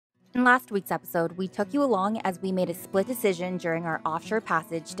In last week's episode, we took you along as we made a split decision during our offshore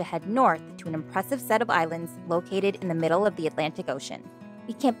passage to head north to an impressive set of islands located in the middle of the Atlantic Ocean.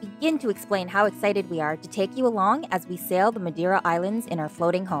 We can't begin to explain how excited we are to take you along as we sail the Madeira Islands in our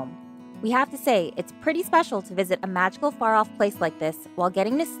floating home. We have to say, it's pretty special to visit a magical far-off place like this while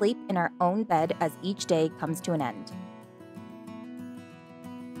getting to sleep in our own bed as each day comes to an end.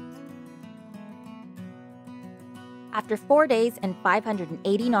 After 4 days and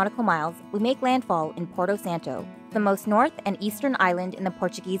 580 nautical miles, we make landfall in Porto Santo, the most north and eastern island in the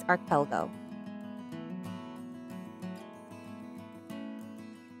Portuguese archipelago.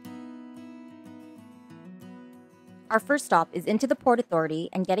 Our first stop is into the Port Authority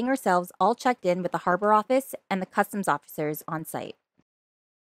and getting ourselves all checked in with the harbour office and the customs officers on site.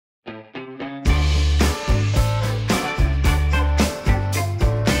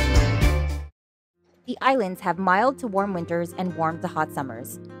 The islands have mild to warm winters and warm to hot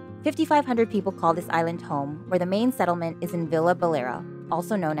summers. 5,500 people call this island home, where the main settlement is in Vila Baleira,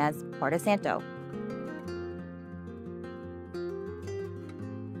 also known as Porto Santo.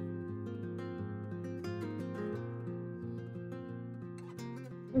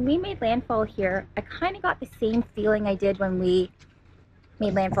 When we made landfall here, I kind of got the same feeling I did when we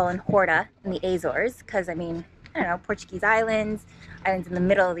made landfall in Horta in the Azores, because I don't know, Portuguese islands in the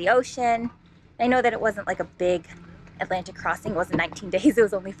middle of the ocean. I know that it wasn't like a big Atlantic crossing. It wasn't 19 days, it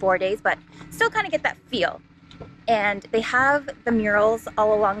was only 4 days, but still kind of get that feel. And they have the murals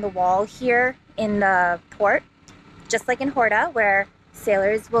all along the wall here in the port, just like in Horta, where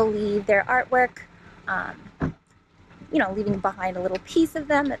sailors will leave their artwork, leaving behind a little piece of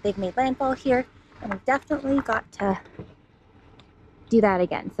them that they've made landfall here. And we definitely got to do that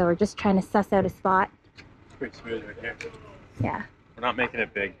again. So we're just trying to suss out a spot. It's pretty smooth right here. Yeah. We're not making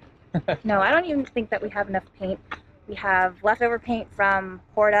it big. No, I don't even think that we have enough paint. We have leftover paint from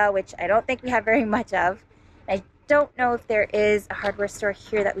Horta, which I don't think we have very much of. I don't know if there is a hardware store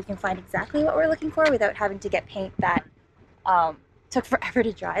here that we can find exactly what we're looking for without having to get paint that took forever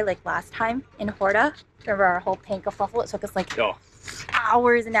to dry, like last time in Horta. Remember our whole paint kerfuffle? It took us like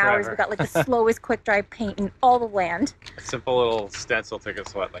hours and hours. We got like the slowest quick dry paint in all the land. A simple little stencil took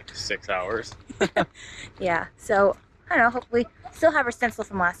us, what, like 6 hours? Yeah, so I don't know, hopefully still have our stencil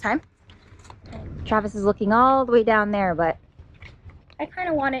from last time. Travis is looking all the way down there, but I kind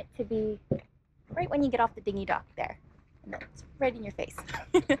of want it to be right when you get off the dinghy dock there. And then it's right in your face.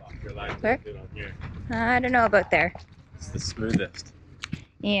 Your line's Where? good on here. I don't know about there. It's the smoothest.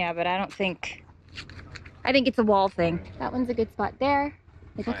 Yeah, but I think it's a wall thing. That one's a good spot there.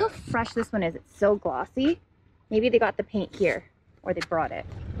 Like, look how fresh this one is. It's so glossy. Maybe they got the paint here, or they brought it.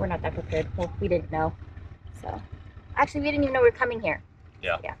 We're not that prepared. Well, we didn't know. So, actually, we didn't even know we were coming here.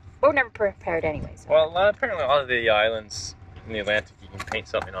 Yeah. But we're never prepared anyway. So. Well, apparently a lot of the islands in the Atlantic, you can paint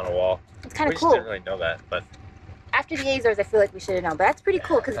something on a wall. It's kind of cool. We just didn't really know that, but after the Azores, I feel like we should have known. But that's pretty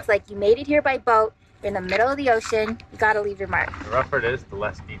cool, because it's like you made it here by boat. You're in the middle of the ocean. You got to leave your mark. the rougher it is, the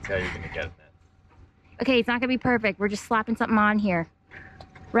less detail you're going to get in it. Okay, it's not going to be perfect. We're just slapping something on here.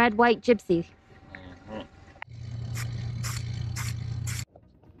 Red, white, Jibsea. Mm-hmm.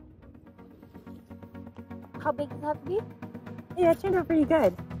 How big does it have to be? Yeah, it turned out pretty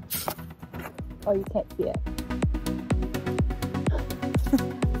good. Oh, you can't see it.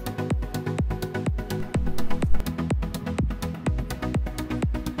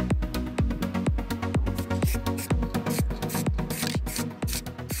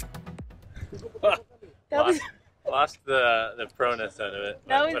 Lost the proness out of it.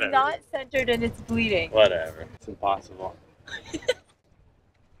 That was whatever. not centered and it's bleeding. Whatever. It's impossible.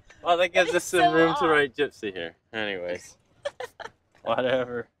 Well, that gives us some room to write Jibsea here. Anyways.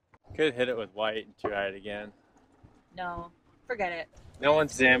 Whatever. Could hit it with white and try it again. No, forget it. No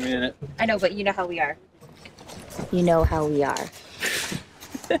one's examining it. I know, but you know how we are. You know how we are.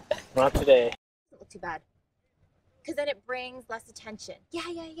 Not today. Doesn't look too bad. Because then it brings less attention. Yeah,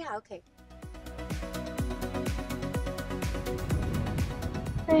 okay.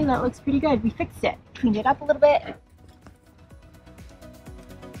 I think that looks pretty good. We fixed it. Cleaned it up a little bit.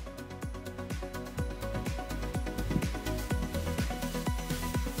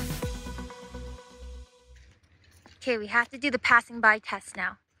 Okay, we have to do the passing by test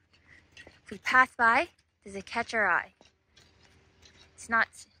now. If we pass by, does it catch our eye? It's not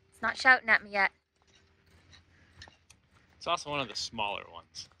shouting at me yet. It's also one of the smaller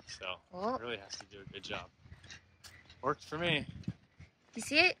ones, so it really has to do a good job. Worked for me. You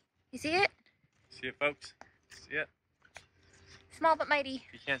see it? You see it? See it, folks? See it? Small but mighty.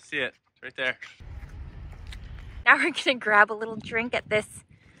 You can't see it. It's right there. Now we're gonna grab a little drink at this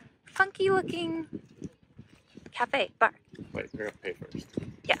funky looking cafe bar. Wait, we're gonna pay first.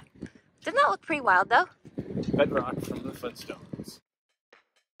 Yeah. that looked pretty wild though. Bedrock from the Flintstones.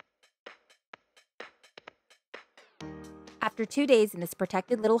 After 2 days in this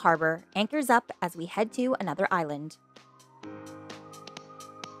protected little harbor, anchor's up as we head to another island.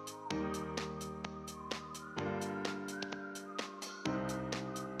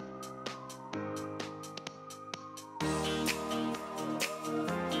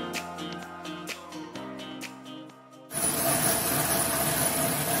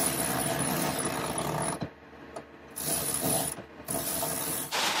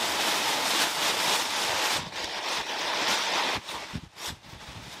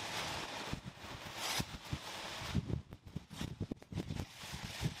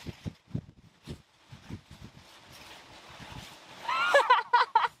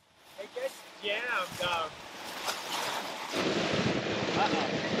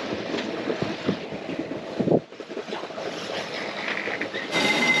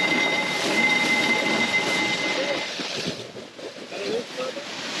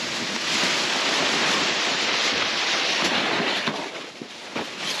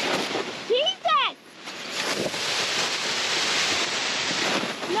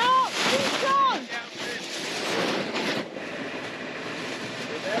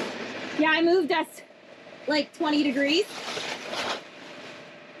 Yeah, I moved us like 20 degrees.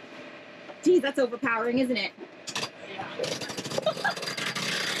 Geez, that's overpowering, isn't it? Yeah.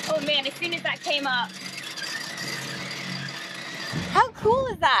 Oh man, as soon as that came up. How cool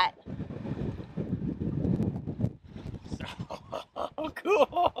is that? So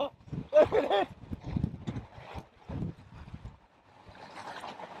cool! Look at it!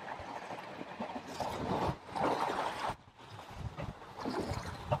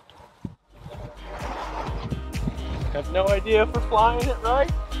 Have no idea if we're flying it right.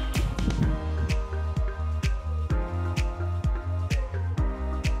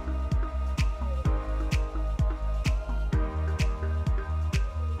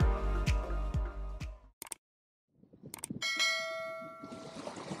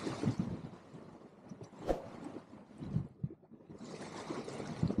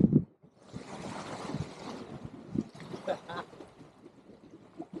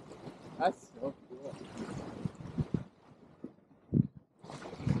 That's so cool.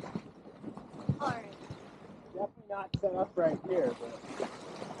 Alright. Definitely not set up right here, but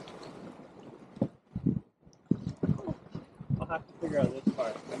I'll have to figure out this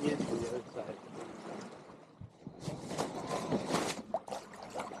part. I need it to the other side.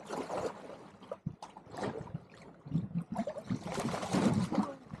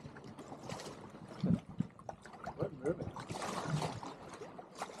 We're moving.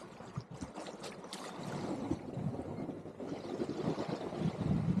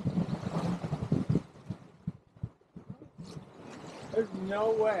 There's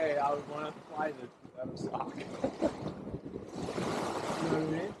no way I would want to fly this without a sock. You know what I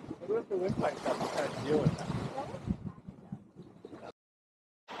mean? What if the windpipe's up and trying to deal with that?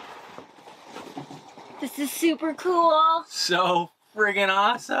 This is super cool. So friggin'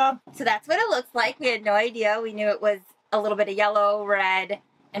 awesome! So that's what it looks like. We had no idea. We knew it was a little bit of yellow, red,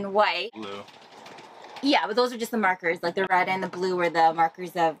 and white. Blue. Yeah, but those are just the markers. Like the red and the blue are the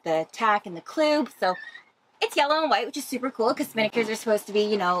markers of the tack and the clue. So it's yellow and white, which is super cool because spinnakers are supposed to be,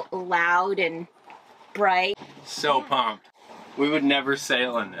 you know, loud and bright. So pumped. We would never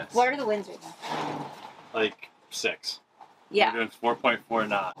sail in this. What are the winds right now? Like 6. Yeah. We're doing 4.4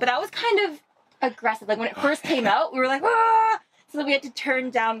 knots. But that was kind of aggressive. Like when it first came out, we were like, ah! So we had to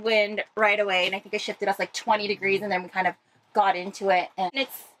turn downwind right away. And I think it shifted us like 20 degrees and then we kind of got into it. And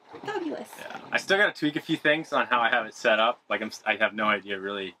it's fabulous. Yeah. I still got to tweak a few things on how I have it set up. Like I have no idea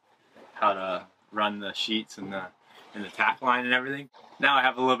really how to run the sheets and the tack line and everything. Now I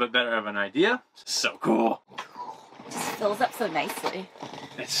have a little bit better of an idea. So cool. It just fills up so nicely.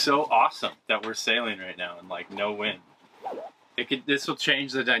 It's so awesome that we're sailing right now and like no wind. This will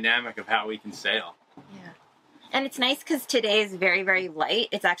change the dynamic of how we can sail. Yeah. And it's nice because today is very, very light.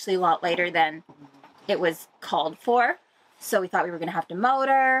 It's actually a lot lighter than it was called for. So we thought we were going to have to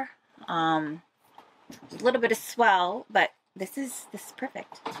motor. A little bit of swell, but this is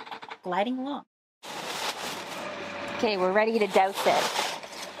perfect. Gliding along. Okay, we're ready to douse it.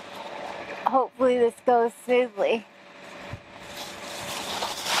 Hopefully this goes smoothly.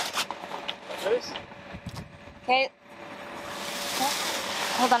 Okay.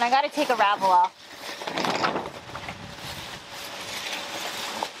 Hold on, I gotta take a ravel off.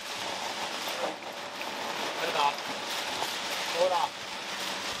 Put it off. Pull it off.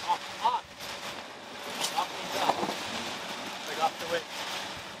 Off. Off and up. Like off the wick.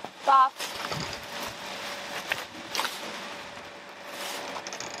 Stop.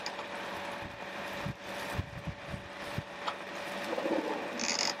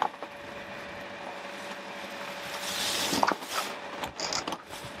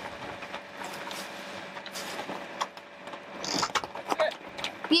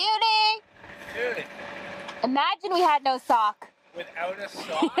 Imagine we had no sock. Without a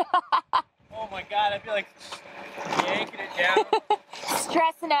sock? Oh my god, I'd be like yanking it down.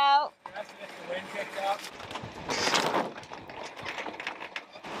 Stressing out. That's to get the wind picked up.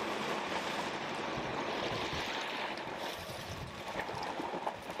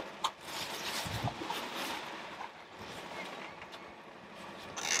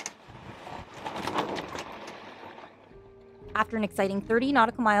 After an exciting 30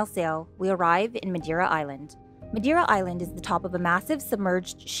 nautical mile sail, we arrive in Madeira Island. Madeira Island is the top of a massive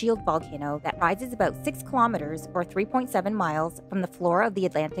submerged shield volcano that rises about 6 kilometers or 3.7 miles from the floor of the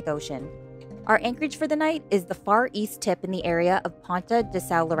Atlantic Ocean. Our anchorage for the night is the far east tip in the area of Ponta de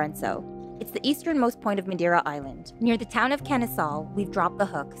São Lourenço. It's the easternmost point of Madeira Island. Near the town of Canaçal, we've dropped the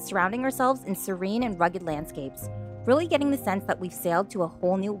hook, surrounding ourselves in serene and rugged landscapes, really getting the sense that we've sailed to a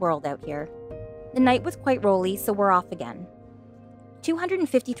whole new world out here. The night was quite rolly, so we're off again.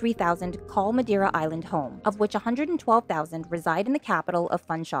 253,000 call Madeira Island home, of which 112,000 reside in the capital of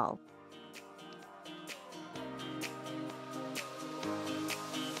Funchal.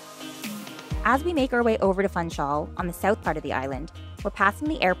 As we make our way over to Funchal, on the south part of the island, we're passing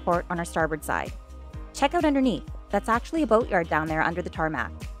the airport on our starboard side. Check out underneath, that's actually a boatyard down there under the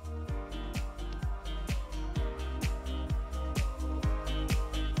tarmac.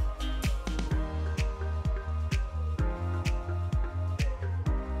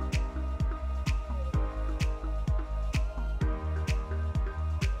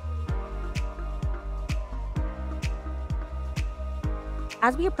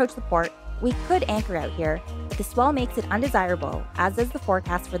 As we approach the port, we could anchor out here, but the swell makes it undesirable, as does the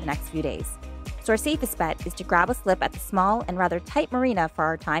forecast for the next few days. So our safest bet is to grab a slip at the small and rather tight marina for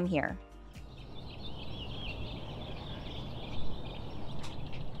our time here.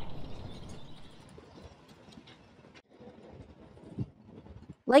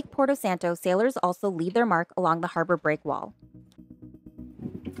 Like Porto Santo, sailors also leave their mark along the harbour breakwall.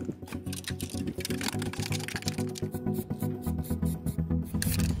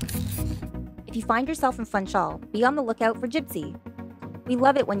 If you find yourself in Funchal, be on the lookout for Jibsea. We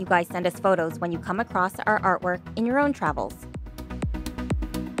love it when you guys send us photos when you come across our artwork in your own travels.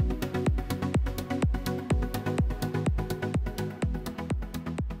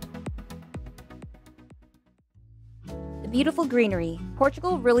 The beautiful greenery.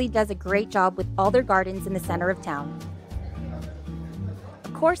 Portugal really does a great job with all their gardens in the center of town.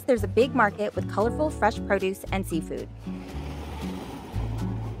 Of course, there's a big market with colorful fresh produce and seafood.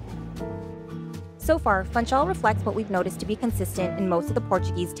 So far, Funchal reflects what we've noticed to be consistent in most of the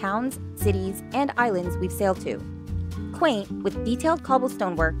Portuguese towns, cities, and islands we've sailed to. Quaint, with detailed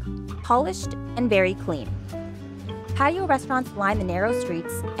cobblestone work, polished, and very clean. Patio restaurants line the narrow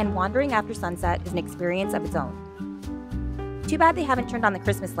streets, and wandering after sunset is an experience of its own. Too bad they haven't turned on the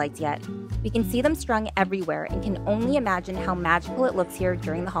Christmas lights yet. We can see them strung everywhere and can only imagine how magical it looks here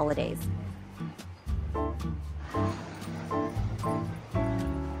during the holidays.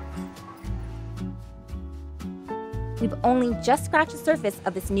 We've only just scratched the surface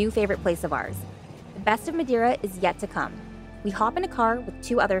of this new favorite place of ours. The best of Madeira is yet to come. We hop in a car with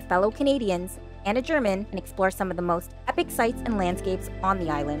 2 other fellow Canadians and a German and explore some of the most epic sights and landscapes on the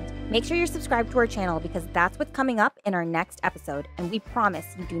island. Make sure you're subscribed to our channel because that's what's coming up in our next episode, and we promise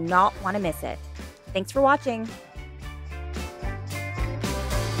you do not want to miss it. Thanks for watching.